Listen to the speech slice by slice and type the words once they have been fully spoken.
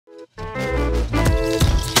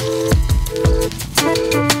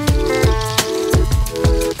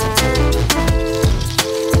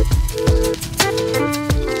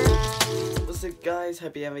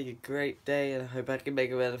hope you're having a great day, and I hope I can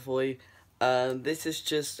make it better for you. This is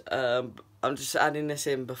just, I'm just adding this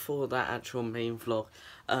in before that actual main vlog.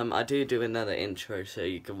 I do another intro, so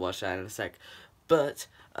you can watch that in a sec. But,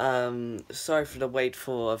 sorry for the wait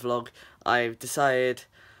for a vlog. I've decided,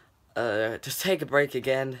 just take a break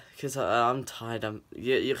again, because I'm tired.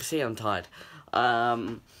 You can see I'm tired.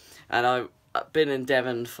 And I've been in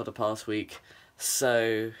Devon for the past week.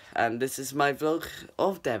 So, and this is my vlog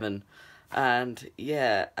of Devon. And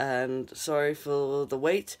yeah, and sorry for the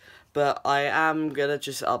wait, but I am gonna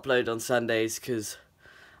just upload on Sundays because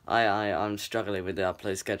I'm struggling with the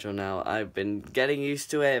upload schedule now. I've been getting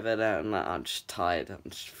used to it, but I'm just tired. I'm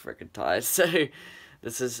just freaking tired. So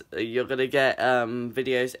you're gonna get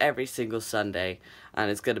videos every single Sunday, and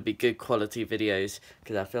it's gonna be good quality videos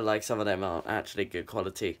because I feel like some of them aren't actually good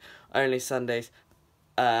quality. Only Sundays.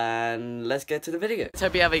 And let's get to the video. I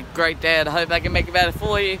hope you have a great day, and I hope I can make it better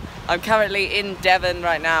for you. I'm currently in Devon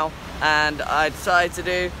right now, and I decided to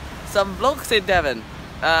do some vlogs in Devon.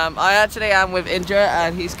 I actually am with Indra,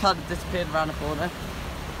 and he's kind of disappeared around the corner.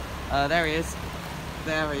 There he is.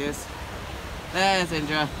 There he is. There's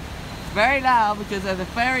Indra. It's very loud because there's a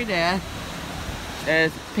ferry there.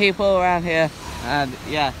 There's people around here, and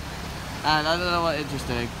yeah. And I don't know what Indra's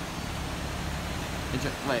doing.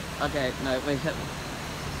 Wait, okay, no, wait.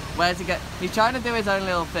 Where's he go? He's trying to do his own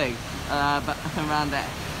little thing, but around there.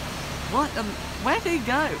 What? Where did he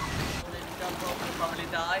go? Probably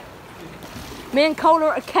die. Me and Cole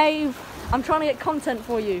are at a cave. I'm trying to get content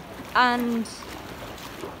for you, and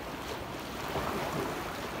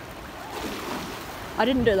I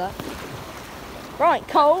didn't do that. Right,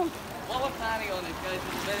 Cole. What we're planning on is going to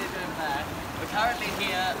the village over there. We're currently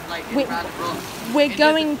here, like in Radford. We're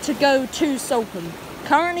going to go to Salcombe.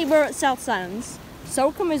 Currently, we're at South Sands.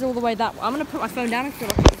 Salcombe is all the way that way. I'm going to put my phone down and feel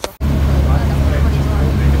like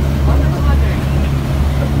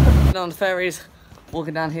it's on the ferries,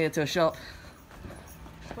 walking down here to a shop.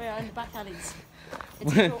 We are in the back alleys.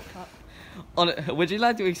 It's a shortcut. Would you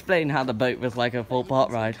like to explain how the boat was like a full part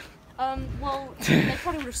ride? Well, they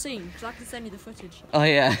probably would have seen, because I can send you the footage. Oh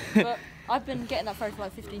yeah. But I've been getting that ferry for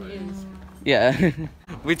like 15 years. Yeah.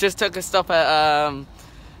 We just took a stop at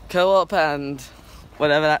Co-op and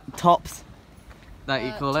whatever that, Tops. That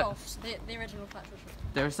you call Tops, the original factory shop.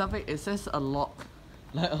 There is something, it says a lock.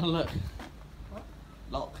 Oh look. What?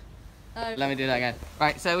 Lock. Oh. Let me do that again.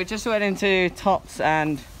 Right, so we just went into Tops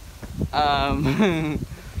and Co-op,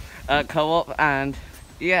 and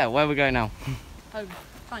yeah, where are we going now? Home,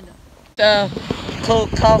 kinda. Cool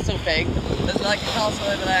castle thing. There's like a castle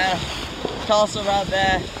over there, castle around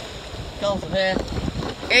there, castle here.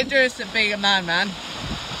 Interesting being a man.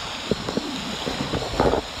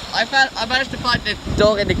 I managed to find this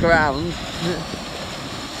dog in the ground.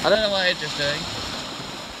 I don't know what Indra's doing.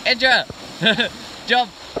 Indra!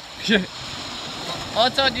 Jump!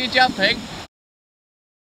 What's on you jumping?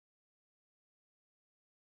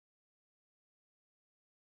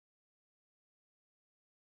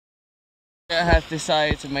 Indra has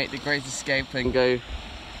decided to make the great escape and go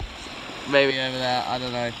maybe over there, I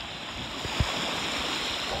don't know.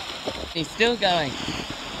 He's still going.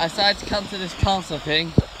 I decided to come to this castle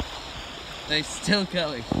thing. He's still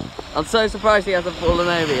going. I'm so surprised he hasn't fallen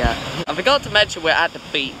over yet. I forgot to mention we're at the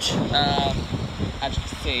beach, as you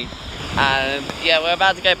can see. And yeah, we're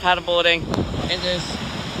about to go paddleboarding. Indra's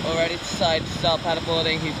already decided to start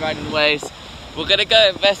paddleboarding. He's riding the waves. We're gonna go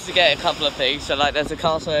investigate a couple of things. So like there's a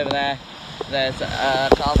castle over there. There's a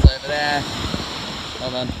castle over there.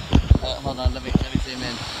 Hold on, let me zoom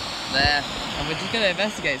in. There. And we're just gonna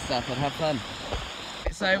investigate stuff and have fun.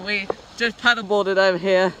 So we just paddleboarded over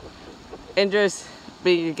here. Indra's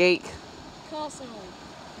being a geek. Castle,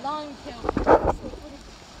 Lime Kill.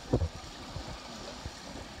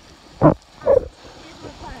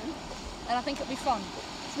 And I think it'll be fun.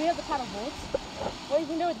 So we have the paddle boards. What you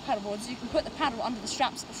can do with the paddle boards is you can put the paddle under the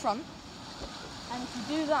straps at the front. And if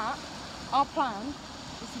you do that, our plan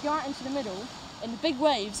is to go out into the middle in the big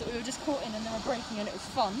waves that we were just caught in and they were breaking, and it was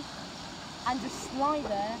fun. And just slide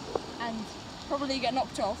there and probably get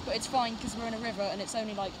knocked off, but it's fine because we're in a river and it's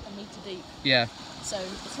only like a metre deep. Yeah. So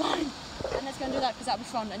it's fine. And let's go and do that because that'll be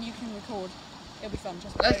fun and you can record. It'll be fun.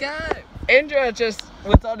 Just let's go! Indra just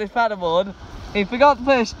was on his paddleboard. He forgot to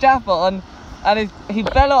put his strap on and he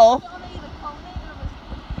fell off.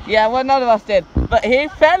 Yeah, well, none of us did. But he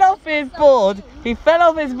fell off his board. He fell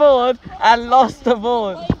off his board and lost the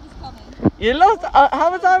board. You lost.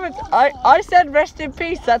 How was I said rest in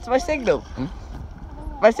peace. That's my signal.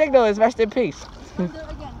 My signal is rest in peace.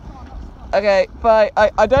 Okay, but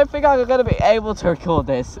I don't think I'm going to be able to record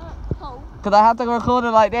this. Because I have to record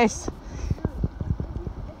it like this.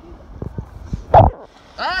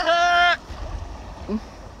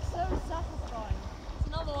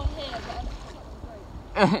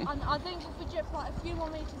 And I think if we jump like a few more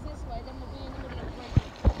metres this way, then we'll be in the middle of the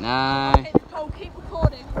bridge. No. Okay, Nicole, keep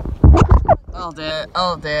recording. I'll do it,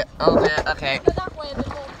 I'll do it, I'll do it, okay. Go that way a bit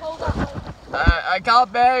more, hold that way. I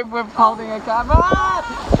can't be with holding a camera.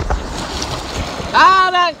 Ah,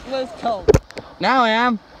 that was cold. Now I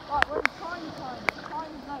am. Right, we're in time.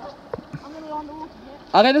 Time's now. I'm going to land the water here.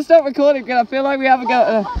 I'm going to stop recording because I feel like we haven't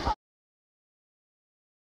got...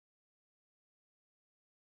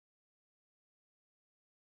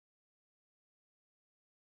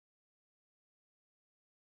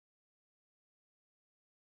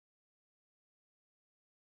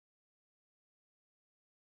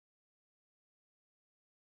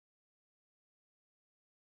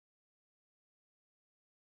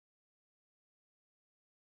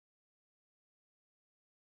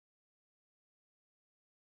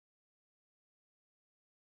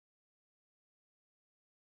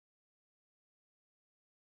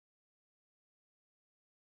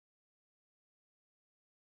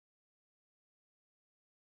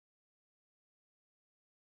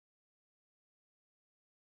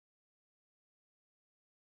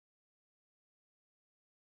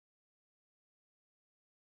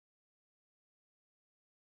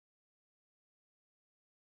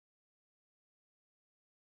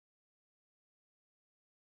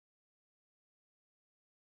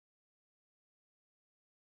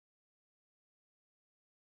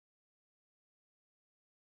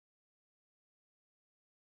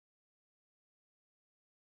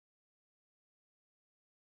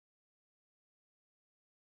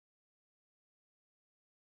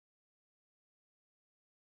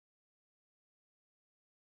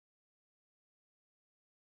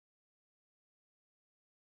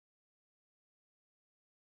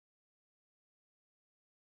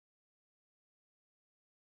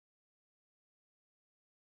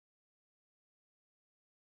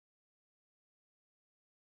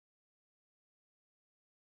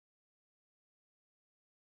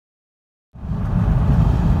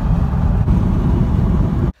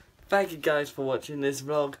 Thank you guys for watching this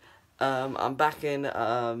vlog. I'm back in,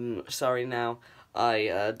 sorry now.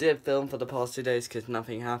 I did film for the past 2 days because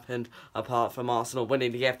nothing happened apart from Arsenal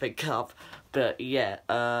winning the Epic Cup. But yeah,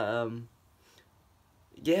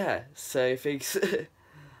 yeah, so thanks.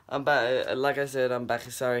 I'm back, like I said, I'm back,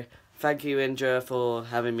 sorry. Thank you, Indra, for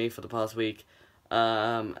having me for the past week.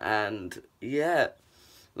 And yeah,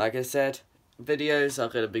 like I said, videos are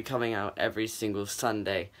going to be coming out every single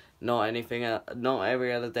Sunday. Not anything, not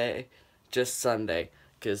every other day, just Sunday.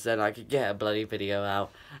 Because then I could get a bloody video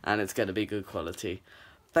out and it's going to be good quality.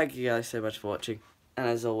 Thank you guys so much for watching. And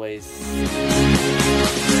as always...